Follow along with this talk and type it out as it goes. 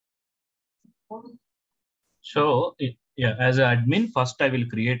So yeah, as an admin, first I will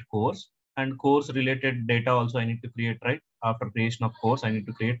create course, and course related data also I need to create, right? After creation of course, I need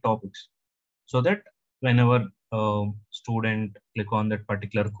to create topics so that whenever student click on that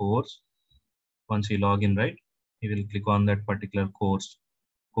particular course, once he log in, right, he will click on that particular course,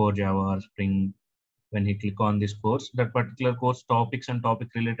 core Java or Spring. When he click on this course, that particular course topics and topic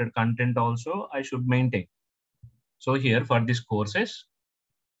related content also I should maintain. So here for these courses,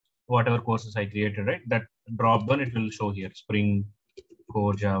 whatever courses I created, right, that drop down, it will show here Spring,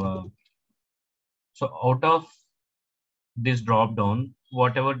 core Java. So out of this drop down,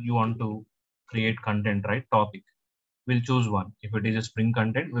 whatever you want to create content, right, topic, we'll choose one. If it is a Spring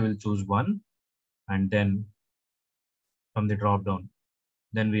content, we will choose one, and then from the drop down,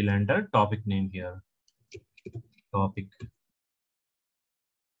 then we'll enter topic name here, topic.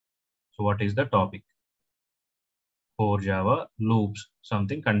 So what is the topic? Core Java loops,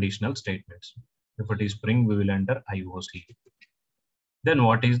 something conditional statements. If it is Spring, we will enter IOC. Then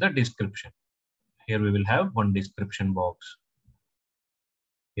what is the description? Here we will have one description box.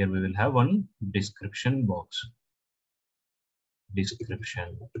 Here we will have one description box.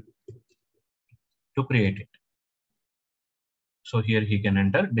 Description to create it. So here he can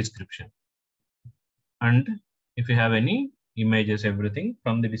enter description. And if you have any images, everything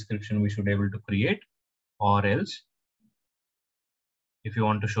from the description we should be able to create, or else if you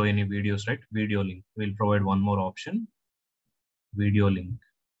want to show any videos, right, video link, we'll provide one more option, video link,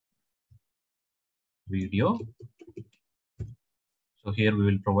 video. So here we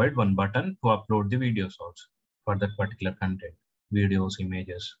will provide one button to upload the videos also for that particular content, videos,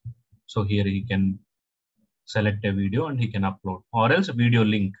 images. So here he can select a video and he can upload, or else a video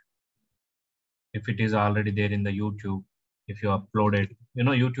link. If it is already there in the YouTube, if you upload it, you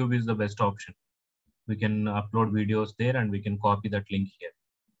know, YouTube is the best option. We can upload videos there and we can copy that link here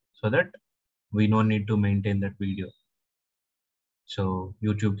so that we no need to maintain that video. So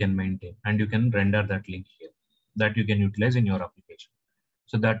YouTube can maintain, and you can render that link here that you can utilize in your application.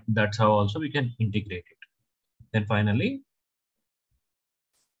 So that's how also we can integrate it. Then finally,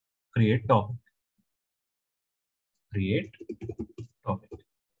 create topic. Create topic.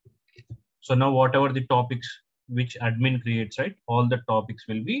 So now whatever the topics which admin creates, right, all the topics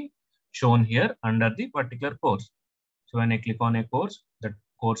will be shown here under the particular course. So when I click on a course, that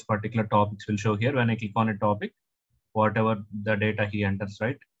course particular topics will show here. When I click on a topic, whatever the data he enters,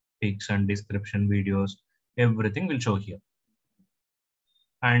 right, pics and description, videos, everything will show here.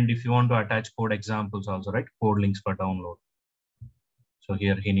 And if you want to attach code examples also, right, code links for download. So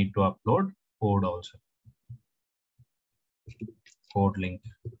here he need to upload code also. Code link.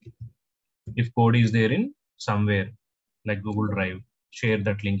 If code is there in somewhere like Google Drive, share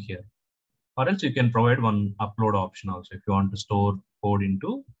that link here. Or else you can provide one upload option also. If you want to store code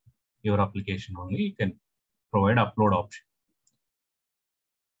into your application only, you can provide upload option.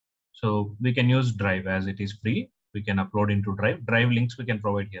 So we can use Drive as it is free. We can upload into Drive. Drive links we can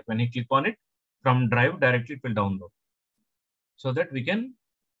provide here. When you click on it, from Drive directly it will download. So that we can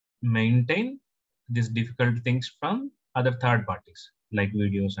maintain these difficult things from other third parties like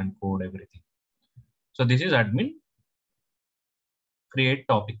videos and code, everything. So this is admin. Create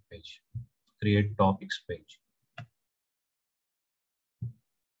topic page. Create topics page.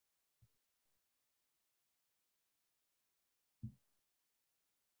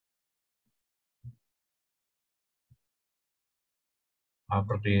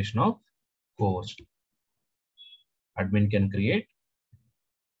 After creation of course, admin can create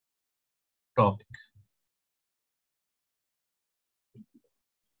topic.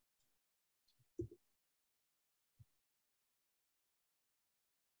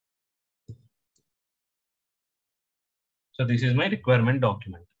 So this is my requirement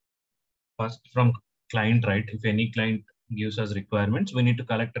document. First from client, right? If any client gives us requirements, we need to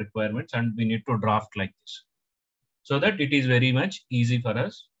collect requirements and we need to draft like this, so that it is very much easy for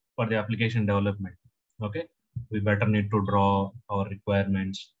us for the application development. Okay, we better need to draw our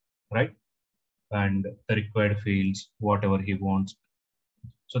requirements, right? And the required fields, whatever he wants,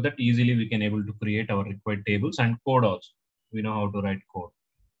 so that easily we can able to create our required tables and code also. We know how to write code.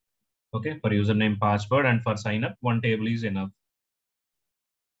 Okay, for username, password, and for sign up, one table is enough,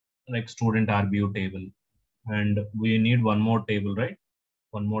 like student RBU table. And we need one more table, right?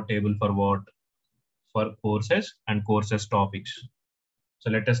 One more table for what? For courses and courses topics. So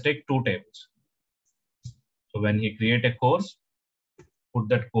let us take two tables. So when he create a course, put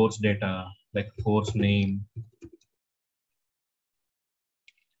that course data like course name,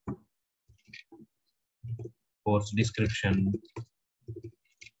 course description,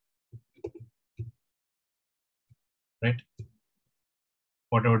 right?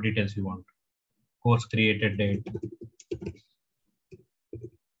 Whatever details you want. course created date.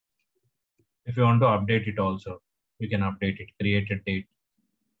 If you want to update it also, you can update it, created date.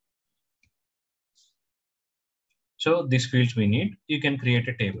 So these fields we need. You can create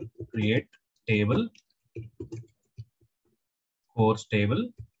a table. Create table, course table,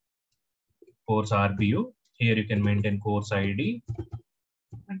 course RPU. Here you can maintain course ID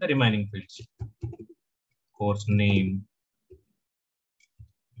and the remaining fields. Course name,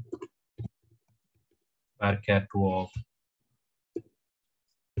 varchar to of,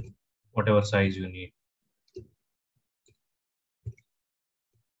 whatever size you need.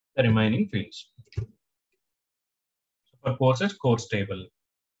 The remaining fields. For courses, course table.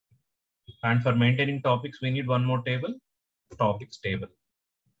 And for maintaining topics, we need one more table, topics table.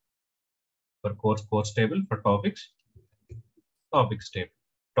 For course, course table. For topics, topics table.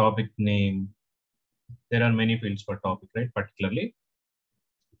 Topic name. There are many fields for topic, right? Particularly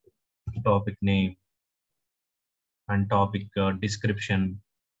topic name and topic description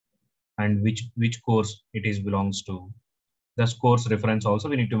and which course it is belongs to. The course reference also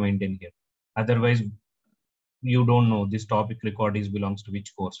we need to maintain here. Otherwise, you don't know this topic record is belongs to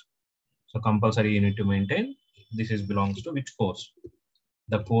which course. So compulsory you need to maintain this is belongs to which course.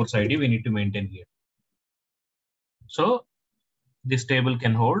 The course ID we need to maintain here. So this table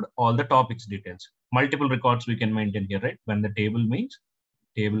can hold all the topics details. Multiple records we can maintain here, right? When the table means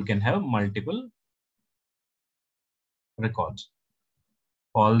table can have multiple records.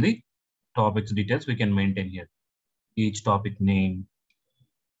 All the topics details we can maintain here. Each topic name,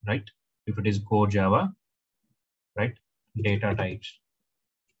 right? If it is core Java, right? Data types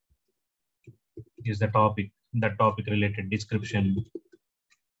is the topic related description,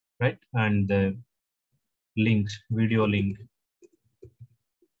 right? And the links, video link.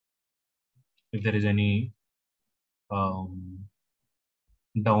 If there is any download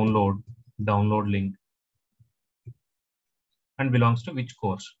link and belongs to which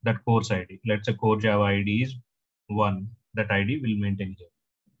course, that course ID. Let's say core Java ID is 1, that ID will maintain here.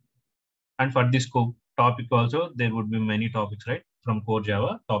 And for this topic also, there would be many topics, right? From core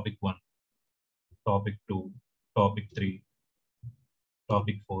Java, topic 1, topic 2, topic 3,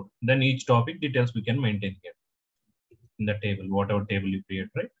 topic 4. Then each topic details we can maintain here in the table, whatever table you create,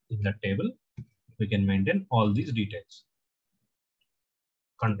 right? In that table, we can maintain all these details.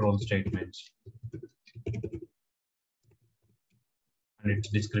 Control statements and its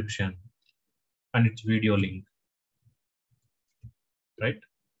description and its video link, right?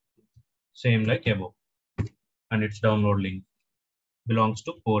 Same like above. And its download link belongs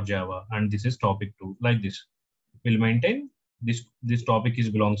to core Java, and this is topic 2, like this. We'll maintain this topic is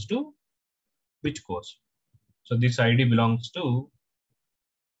belongs to which course. So this ID belongs to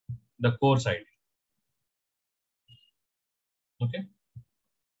the course ID. Okay.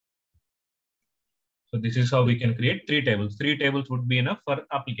 So this is how we can create 3 tables. 3 tables would be enough for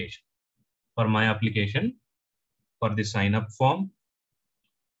application. For my application, for the sign up form,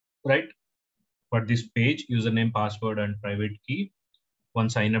 right? For this page, username, password, and private key, one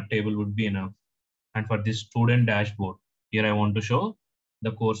sign up table would be enough. And for this student dashboard, here I want to show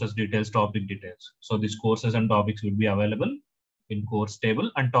the courses details, topic details. So these courses and topics will be available in course table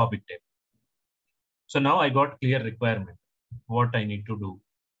and topic table. So now I got clear requirement, what I need to do.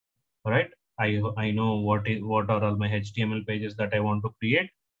 All right. I know what are all my HTML pages that I want to create,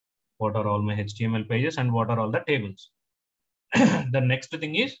 what are all my HTML pages, and what are all the tables. The next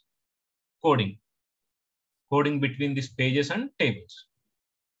thing is coding. Coding between these pages and tables.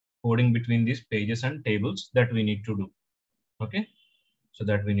 Coding between these pages and tables that we need to do. Okay. So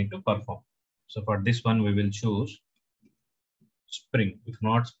that we need to perform. So for this one, we will choose Spring. If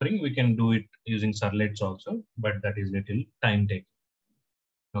not Spring, we can do it using servlets also, but that is little time taking.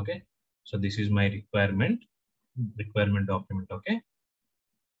 Okay. So this is my requirement document. Okay.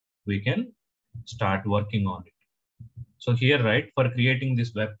 We can start working on it. So here, right, for creating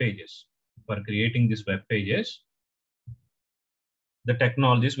these web pages, the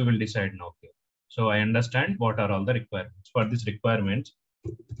technologies we will decide now here. So I understand what are all the requirements. For these requirements,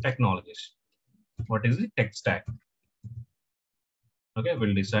 technologies. What is the tech stack? Okay,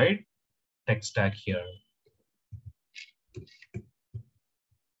 we'll decide tech stack here.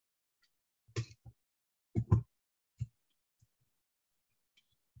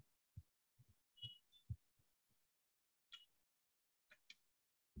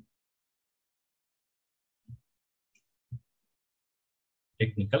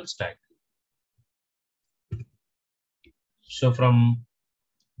 Technical stack. So from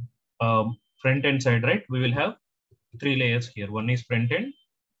front end side, right, we will have 3 layers here. One is front end,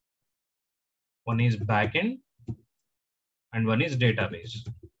 one is back end, and one is database.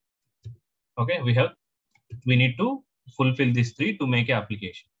 Okay, we need to fulfill these three to make an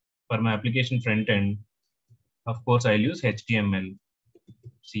application. For my application front end, of course, I'll use HTML,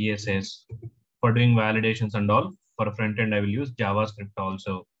 CSS for doing validations and all. For front end, I will use JavaScript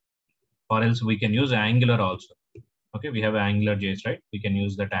also, or else we can use Angular also. Okay, we have Angular JS, right? We can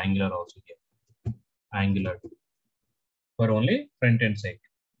use that Angular also here. Angular for only front end sake.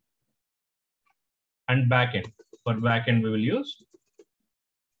 And backend. For backend, we will use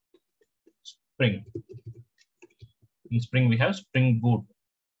Spring. In Spring, we have Spring Boot.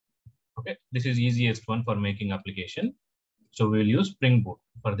 Okay, this is easiest one for making application. So we will use Spring Boot.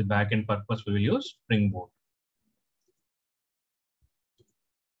 For the backend purpose, we will use Spring Boot.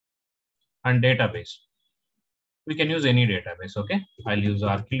 And database. We can use any database. Okay, I'll use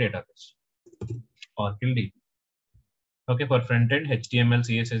Oracle database. Oracle DB. Okay, for front end, HTML,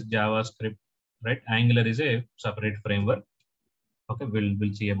 CSS, JavaScript, right? Angular is a separate framework. Okay,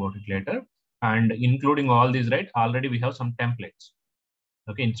 we'll see about it later. And including all these, right? Already we have some templates.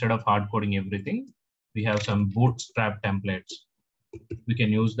 Okay, instead of hard coding everything, we have some bootstrap templates. We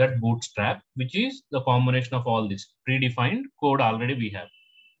can use that bootstrap, which is the combination of all this predefined code already we have.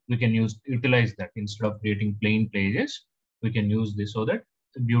 We can utilize that instead of creating plain pages. We can use this so that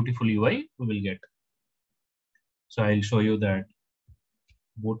the beautiful UI we will get. So I'll show you that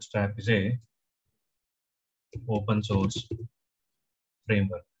bootstrap is a open source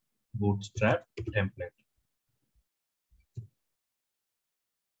framework. Bootstrap template.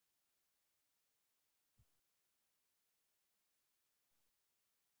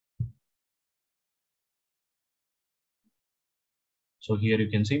 So here you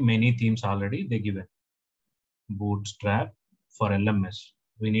can see many themes already they given. Bootstrap for LMS.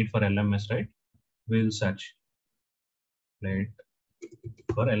 We need for LMS, right? We'll search right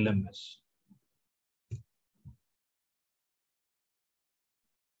for LMS.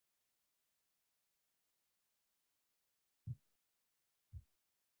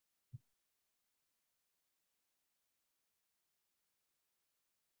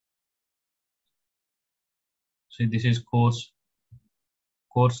 See, this is course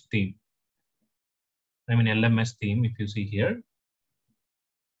theme. I mean LMS theme. If you see here,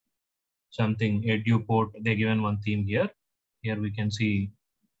 something eduport, they given one theme here. Here we can see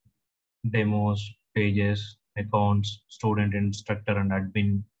demos, pages, accounts, student, instructor, and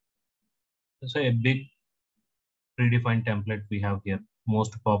admin. It's a big predefined template we have here.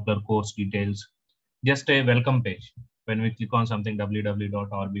 Most popular course details. Just a welcome page. When we click on something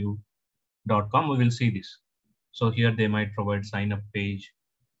www.rbu.com, we will see this. So here they might provide sign up page,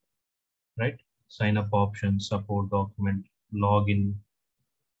 right? Sign up options, support document, login.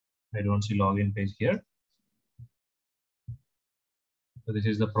 I don't see login page here. So this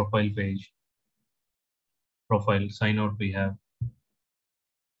is the profile page. Profile sign out we have.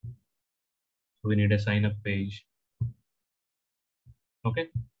 We need a sign up page. Okay,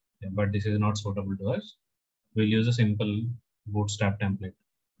 yeah, but this is not suitable to us. We'll use a simple bootstrap template.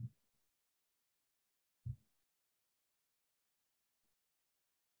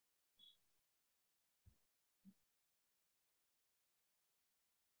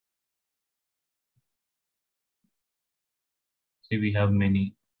 See, we have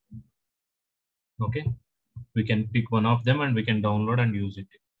many. Okay, we can pick one of them and we can download and use it.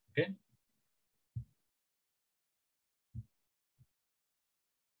 Okay.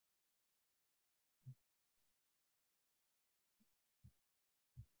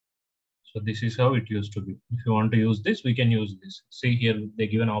 So this is how it used to be. If you want to use this, we can use this. See here, they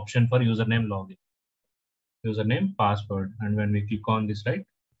give an option for username login. Username, password. And when we click on this, right,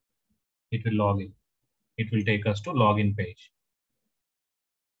 it will log in. It will take us to login page.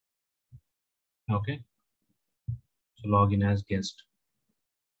 Okay. So login as guest.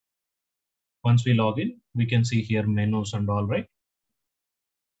 Once we log in, we can see here menus and all, right?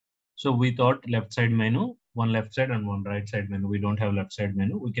 So we thought left side menu, one left side and one right side menu. We don't have left side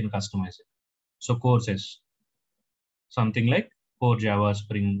menu. We can customize it. So courses, something like core Java,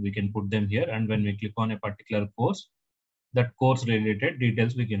 Spring, we can put them here. And when we click on a particular course, that course related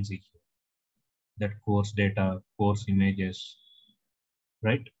details we can see here. That course data, course images,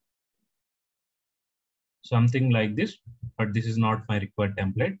 right? Something like this, but this is not my required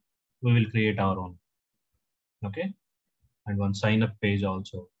template. We will create our own. Okay. And one sign up page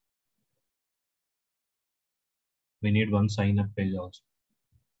also. We need one sign up page also.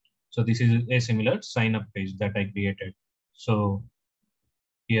 So this is a similar sign up page that I created. So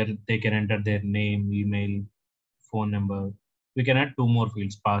here they can enter their name, email, phone number. We can add two more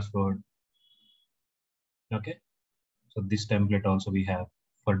fields, password. Okay. So this template also we have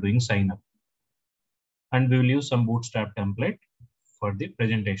for doing sign up. And we will use some bootstrap template for the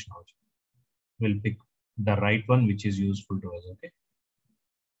presentation also. we'll pick the right one which is useful to us. Okay.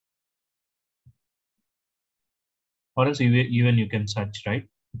 Or else even you can search, right?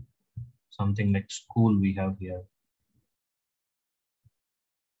 Something like school we have here.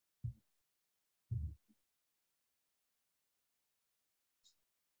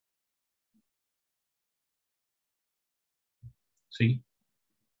 See,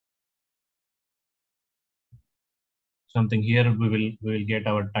 something here we will get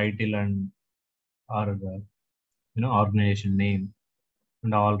our title and our organization name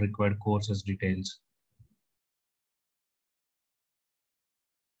and all required courses details,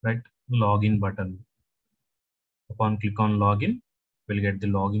 right? Login button. Upon click on login, we'll get the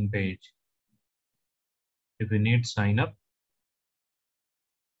login page. If we need sign up,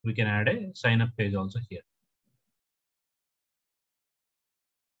 we can add a sign up page also here.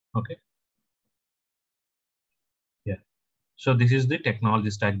 Okay. Yeah. So this is the technology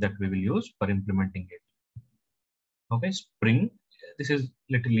stack that we will use for implementing it. Okay. Spring. This is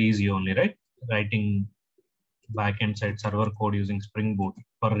little easy only, right? Writing backend side server code using Spring Boot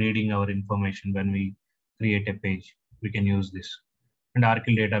for reading our information when we create a page. We can use this. And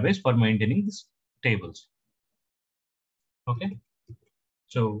Oracle database for maintaining these tables. Okay.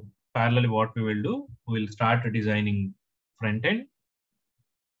 So parallelly, what we will do, we'll start designing front end.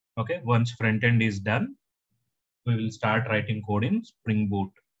 Okay. Once front end is done, we will start writing code in Spring Boot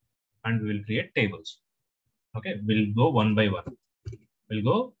and we will create tables. Okay. We'll go one by one. We'll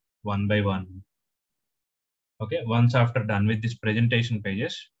go one by one. Okay. Once after done with this presentation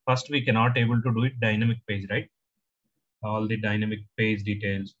pages, first we cannot able to do it dynamic page, right? All the dynamic page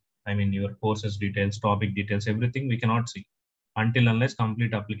details, I mean your courses details, topic details, everything we cannot see until unless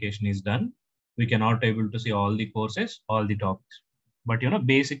complete application is done. We cannot able to see all the courses, all the topics. But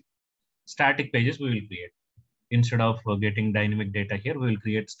basic static pages we will create. Instead of getting dynamic data here, we will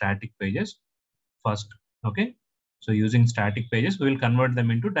create static pages first. Okay. So using static pages, we will convert them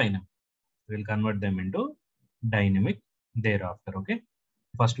into dynamic. We will convert them into dynamic thereafter. Okay.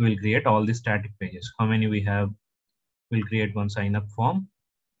 First, we will create all the static pages. How many we have? We'll create one sign up form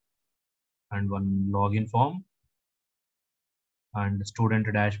and one login form and student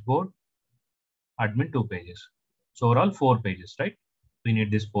dashboard, admin 2 pages. So overall 4 pages, right? We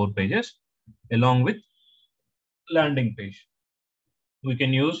need these 4 pages along with landing page. We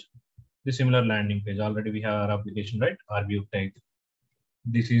can use the similar landing page. Already we have our application, right? Our view type.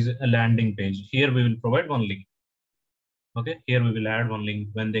 This is a landing page. Here we will provide one link. Okay, here we will add one link.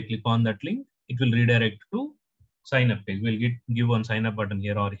 When they click on that link, it will redirect to sign up page. We'll give one sign up button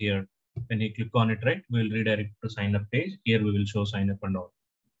here or here. When you click on it, right, we'll redirect to sign up page. Here we will show sign up and all.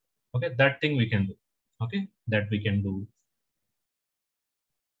 Okay, that thing we can do. Okay, that we can do.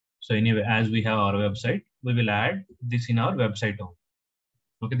 So anyway, as we have our website, we will add this in our website home.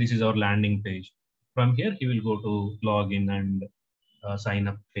 Okay, this is our landing page. From here, he will go to login and sign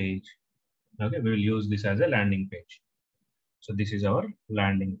up page. Okay, we will use this as a landing page. So this is our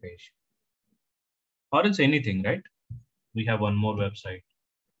landing page. Or it's anything, right? We have one more website,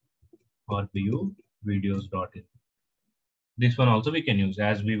 rvuvideos.in. This one also we can use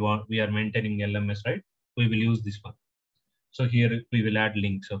as we are maintaining LMS, right? We will use this one. So here we will add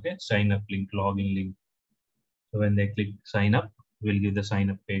links, okay? Sign up link, login link. So when they click sign up, we'll give the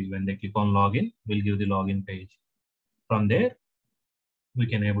sign up page. When they click on login, we'll give the login page. From there, we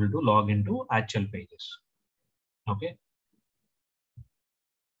can able to log into actual pages. Okay.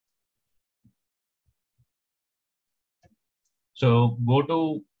 So go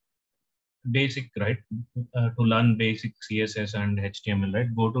to basic, right? To learn basic CSS and HTML,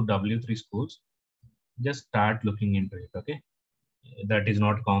 right? Go to W3 schools. Just start looking into it. Okay. That is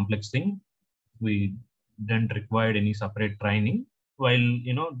not complex thing. We don't require any separate training. While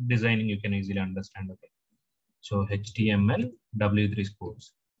designing, you can easily understand. Okay. So HTML W3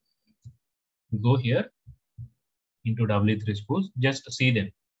 schools. Go here into W3 schools. Just see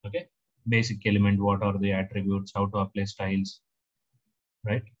them. Okay. Basic element. What are the attributes? How to apply styles?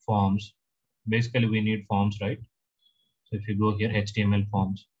 Right? Forms. Basically, we need forms, right? So if you go here, HTML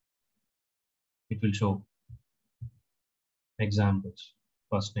forms, it will show examples.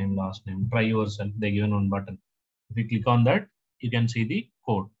 First name, last name. Try yourself. They given one button. If you click on that, you can see the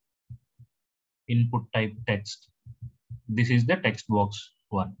code. Input type text. This is the text box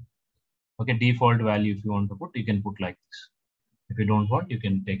one. Okay, default value if you want to put, you can put like this. If you don't want, you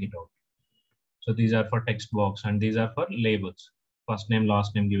can take it out. So these are for text box and these are for labels. First name,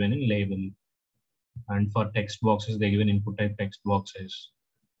 last name given in label. And for text boxes, they given input type text boxes.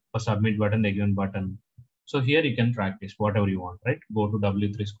 For submit button, they given button. So here you can practice whatever you want, right? Go to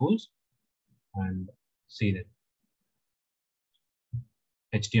W3 schools and see that.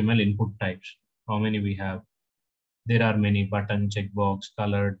 HTML input types. How many we have? There are many: button, checkbox,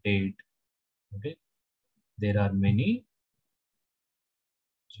 color, date. Okay, there are many.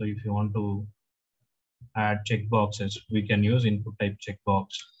 So if you want to add checkboxes, we can use input type checkbox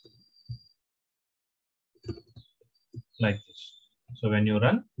like this. So when you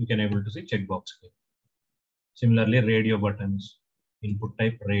run, you can able to see checkbox here. Similarly, radio buttons, input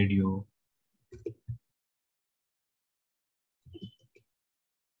type radio.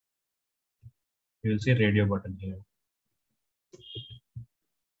 You will see radio button here.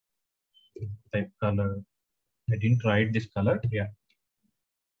 Type color. I didn't write this color. Yeah.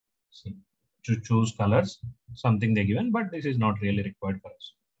 See, to choose colors, something they given, but this is not really required for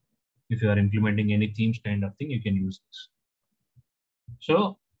us. If you are implementing any themes kind of thing, you can use this.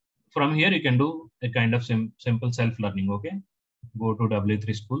 So from here, you can do a kind of simple self-learning. Okay. Go to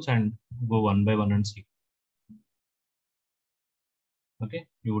W3 schools and go one by one and see. Okay.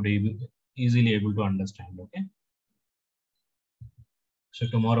 You would easily able to understand. Okay. So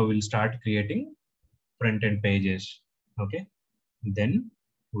tomorrow we'll start creating front end pages. Okay. Then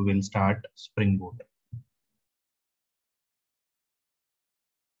we will start Spring Boot.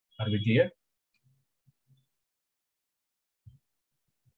 Are we clear?